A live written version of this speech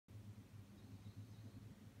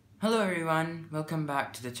Hello everyone, welcome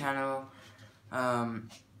back to the channel. I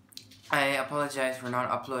apologize for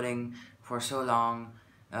not uploading for so long.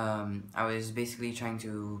 I was basically trying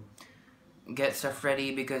to get stuff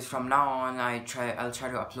ready because from now on I'll try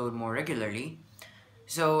to upload more regularly.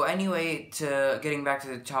 So anyway, getting back to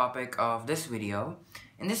the topic of this video.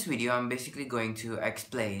 In this video, I'm basically going to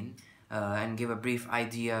explain and give a brief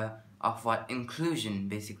idea of what inclusion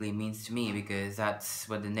basically means to me, because that's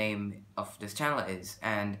what the name of this channel is.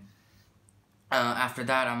 And after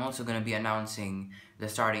that, I'm also going to be announcing the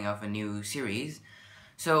starting of a new series.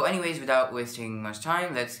 So anyways, without wasting much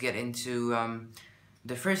time, let's get into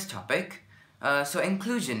the first topic. So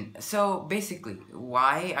inclusion. So basically,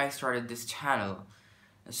 why I started this channel.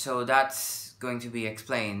 So that's going to be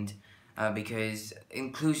explained because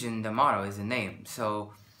inclusion, the motto, is the name.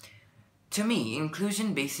 So to me,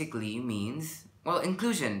 inclusion basically means, well,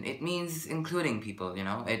 inclusion, it means including people, you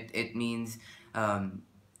know? It means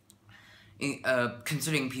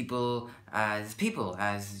considering people, as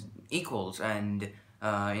equals, and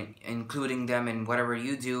including them in whatever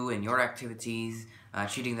you do, in your activities,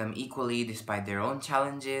 treating them equally despite their own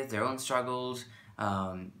challenges, their own struggles,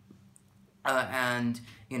 and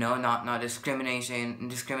not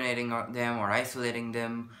discriminating them or isolating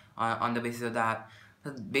them on the basis of that.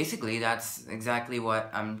 Basically, that's exactly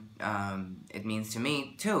what it means to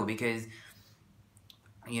me too, because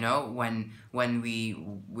when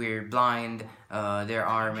we're blind, there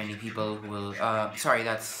are many people who will sorry,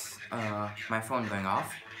 that's my phone going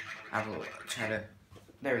off. I will try to,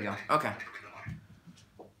 there we go. Okay.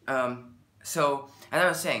 So as I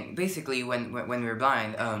was saying, basically when we're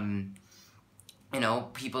blind,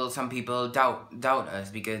 some people doubt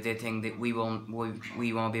us because they think that we won't be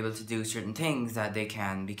able to do certain things that they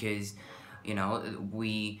can, because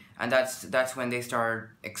and that's when they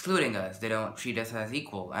start excluding us. They don't treat us as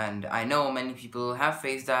equal, and I know many people have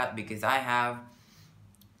faced that, because I have.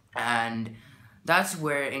 And that's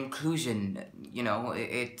where inclusion,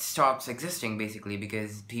 it stops existing, basically,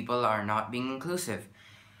 because people are not being inclusive.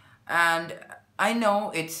 And I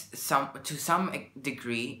know it's to some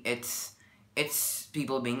degree it's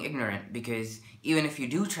people being ignorant, because even if you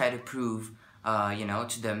do try to prove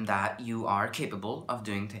to them that you are capable of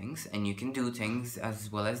doing things and you can do things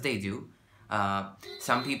as well as they do,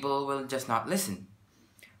 some people will just not listen.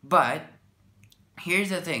 But here's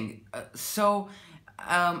the thing.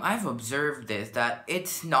 I've observed this, that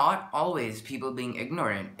it's not always people being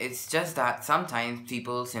ignorant. It's just that sometimes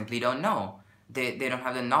people simply don't know. They don't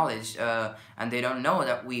have the knowledge, and they don't know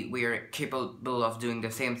that we are capable of doing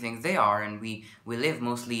the same things they are, and we live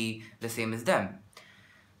mostly the same as them.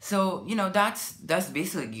 So that's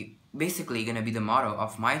basically gonna be the motto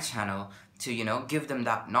of my channel, to give them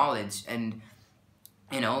that knowledge and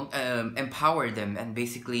empower them, and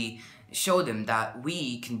basically show them that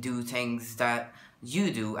we can do things that you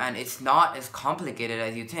do, and it's not as complicated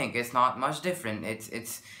as you think. It's not much different.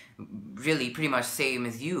 It's really pretty much same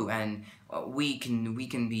as you, and we can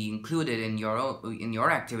be included in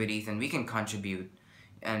your activities, and we can contribute,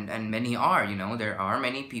 and many are. There are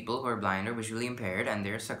many people who are blind or visually impaired, and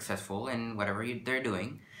they're successful in whatever they're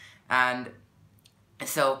doing, and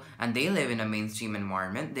they live in a mainstream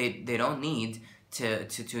environment. They don't need to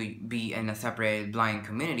be in a separate blind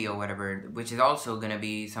community or whatever, which is also going to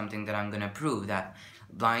be something that I'm going to prove, that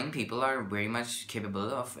blind people are very much capable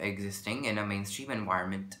of existing in a mainstream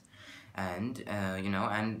environment, and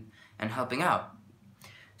and helping out.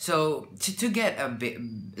 So to get a bit,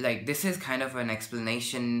 like, this is kind of an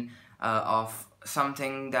explanation of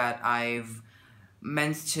something that I've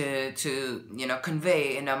meant to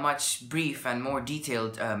convey in a much brief and more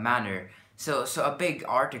detailed manner. So a big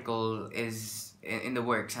article is in the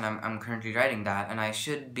works, and I'm currently writing that, and I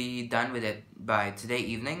should be done with it by today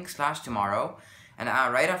evening / tomorrow. And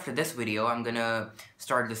right after this video, I'm gonna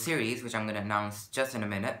start the series, which I'm gonna announce just in a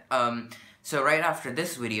minute. So right after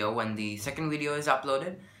this video, when the second video is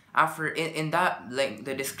uploaded, in that link,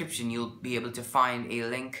 the description, you'll be able to find a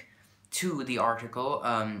link to the article.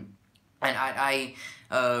 And I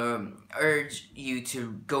urge you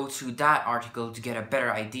to go through that article to get a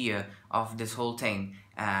better idea of this whole thing,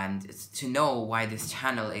 and to know why this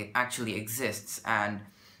channel actually exists. And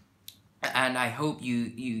I hope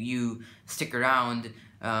you stick around,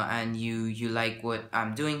 and you like what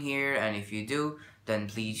I'm doing here. And if you do, then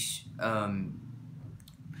please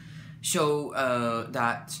show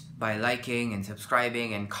that by liking and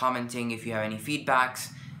subscribing and commenting if you have any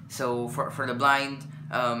feedbacks. So for the blind,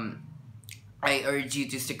 I urge you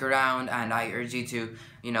to stick around, and I urge you to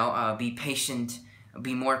be patient,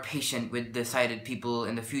 be more patient with the sighted people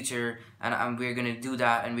in the future, and we're gonna do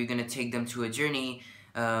that, and we're gonna take them to a journey,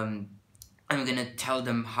 I'm gonna tell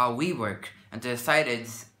them how we work. And to the sighted,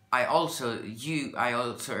 I also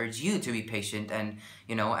urge you to be patient and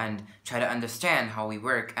and try to understand how we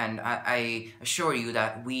work. And I assure you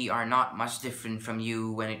that we are not much different from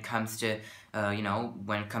you when it comes to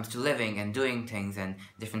when it comes to living and doing things and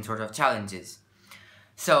different sort of challenges.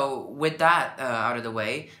 So with that out of the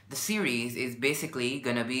way, the series is basically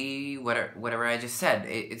gonna be whatever I just said.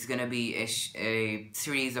 It's gonna be a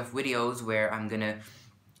series of videos where I'm gonna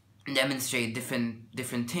demonstrate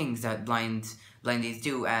different things that blindies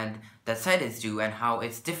do and that sighted do, and how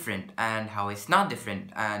it's different and how it's not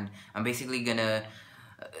different. And I'm basically gonna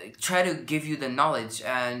try to give you the knowledge,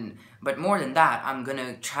 and but more than that, I'm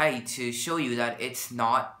gonna try to show you that it's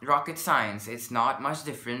not rocket science. It's not much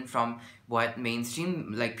different from what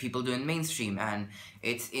mainstream, like people do in mainstream, and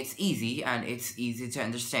it's easy and it's easy to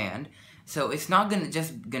understand. So it's not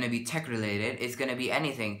gonna be tech related. It's gonna be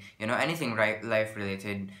anything, anything life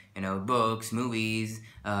related, books, movies.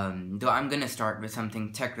 Though I'm gonna start with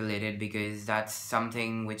something tech related because that's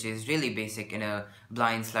something which is really basic in a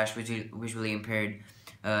blind slash visually impaired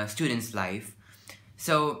student's life.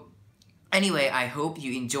 So anyway, I hope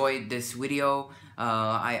you enjoyed this video.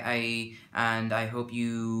 I hope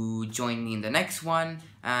you join me in the next one,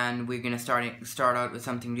 and we're gonna start out with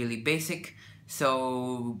something really basic.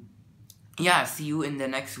 So yeah, see you in the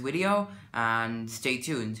next video and stay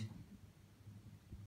tuned.